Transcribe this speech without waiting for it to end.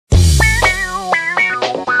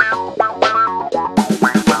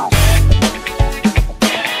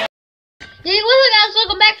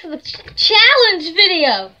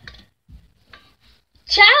go.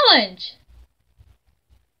 Challenge.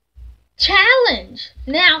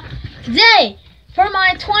 Now, today, for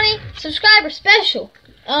my 20 subscriber special,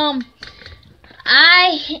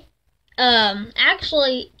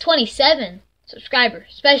 actually 27 subscriber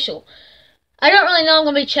special. I don't really know. I'm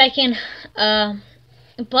gonna be checking,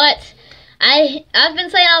 but I've been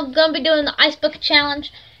saying I'm gonna be doing the ice bucket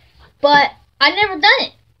challenge, but I never done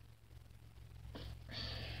it.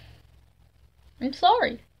 I'm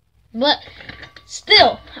sorry, but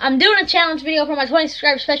still, I'm doing a challenge video for my 20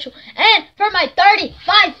 subscriber special and for my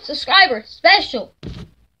 35 subscriber special.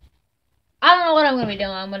 I don't know what I'm gonna be doing.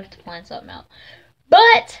 I'm gonna have to plan something out,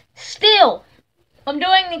 but still, I'm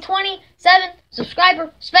doing the 27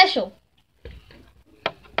 subscriber special.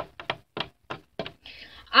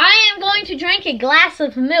 I am going to drink a glass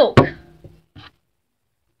of milk.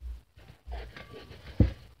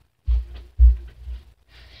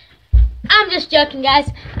 I'm just joking, guys.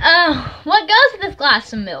 What goes with this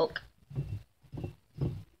glass of milk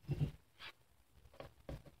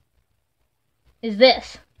is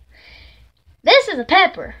this. This is a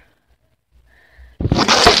pepper.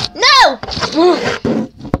 No!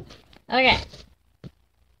 Okay.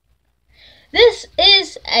 This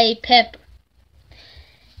is a pepper.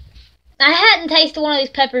 I hadn't tasted one of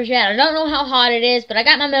these peppers yet. I don't know how hot it is, but I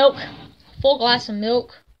got my milk. Full glass of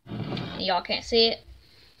milk. Y'all can't see it.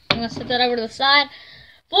 I'm going to set that over to the side.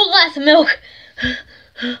 Full glass of milk.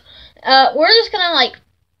 We're just going to,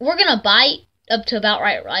 we're going to bite up to about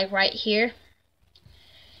right here.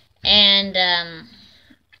 And,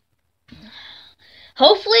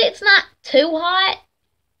 hopefully it's not too hot.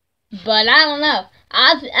 But I don't know.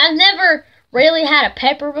 I've never really had a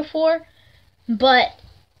pepper before. But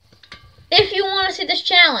if you want to see this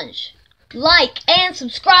challenge, like and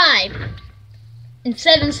subscribe in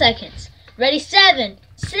 7 seconds. Ready? 7,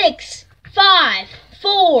 6, 5,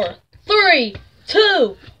 4, 3,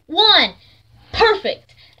 2, 1.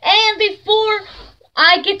 Perfect. And before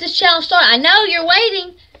I get this challenge started, I know you're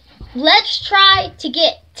waiting. Let's try to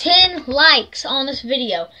get 10 likes on this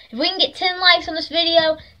video. If we can get 10 likes on this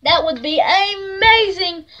video, that would be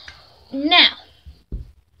amazing. Now,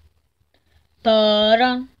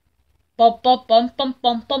 ba-dum, bum bum bum bum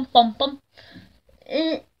bum bum bum bum.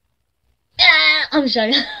 I'm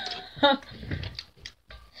sorry.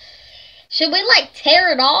 Should we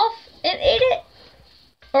tear it off and eat it?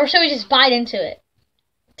 Or should we just bite into it?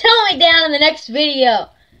 Tell me down in the next video.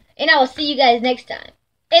 And I will see you guys next time.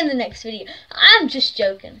 In the next video. I'm just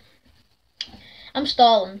joking. I'm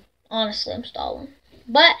stalling. Honestly, I'm stalling.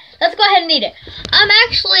 But let's go ahead and eat it. I'm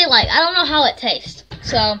actually I don't know how it tastes.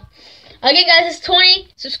 So, again guys, it's 20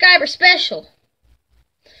 subscriber special.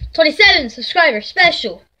 27 subscriber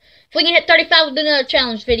special. If we can hit 35, we'll do another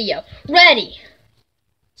challenge video. Ready,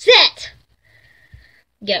 set,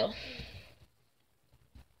 go.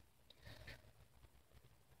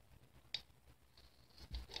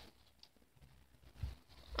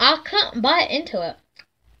 I can't bite into it.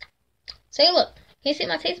 See, look. Can you see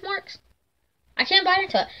my teeth marks? I can't bite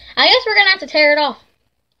into it. I guess we're going to have to tear it off.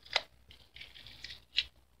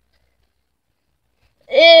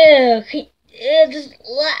 Ew. Just...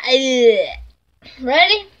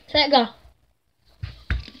 Ready? Set, go.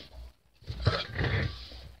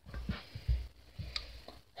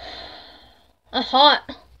 That's hot.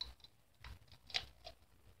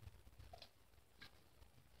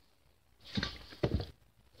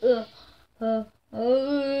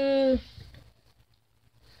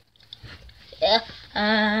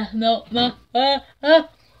 Yeah. No.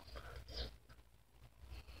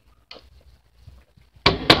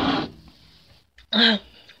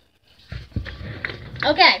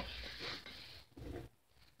 Okay.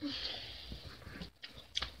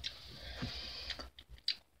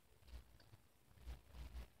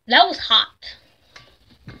 That was hot.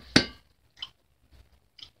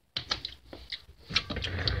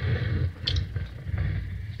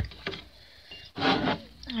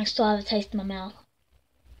 I still have a taste in my mouth.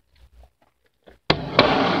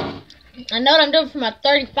 I know what I'm doing for my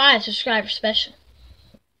 35 subscriber special.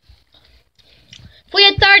 If we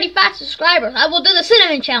had 35 subscribers, I will do the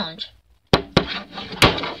cinnamon challenge.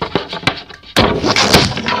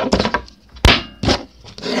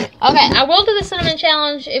 Okay, I will do the cinnamon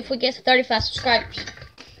challenge if we get to 35 subscribers.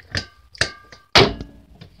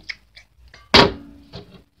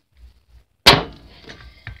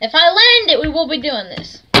 If I land it, we will be doing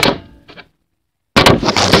this.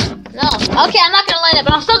 No. Okay, I'm not going to land it,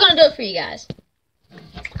 but I'm still going to do it for you guys.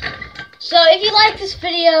 So, if you like this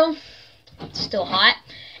video, it's still hot.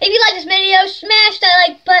 If you like this video, smash that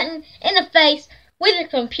like button in the face with your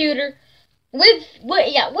computer.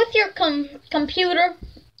 with your computer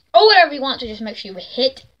or whatever you want to, just make sure you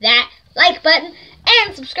hit that like button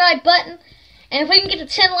and subscribe button. And if we can get to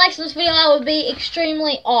 10 likes on this video, that would be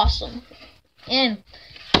extremely awesome. And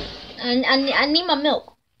I need my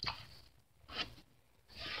milk.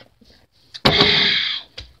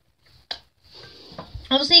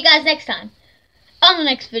 I will see you guys next time on the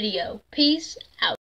next video. Peace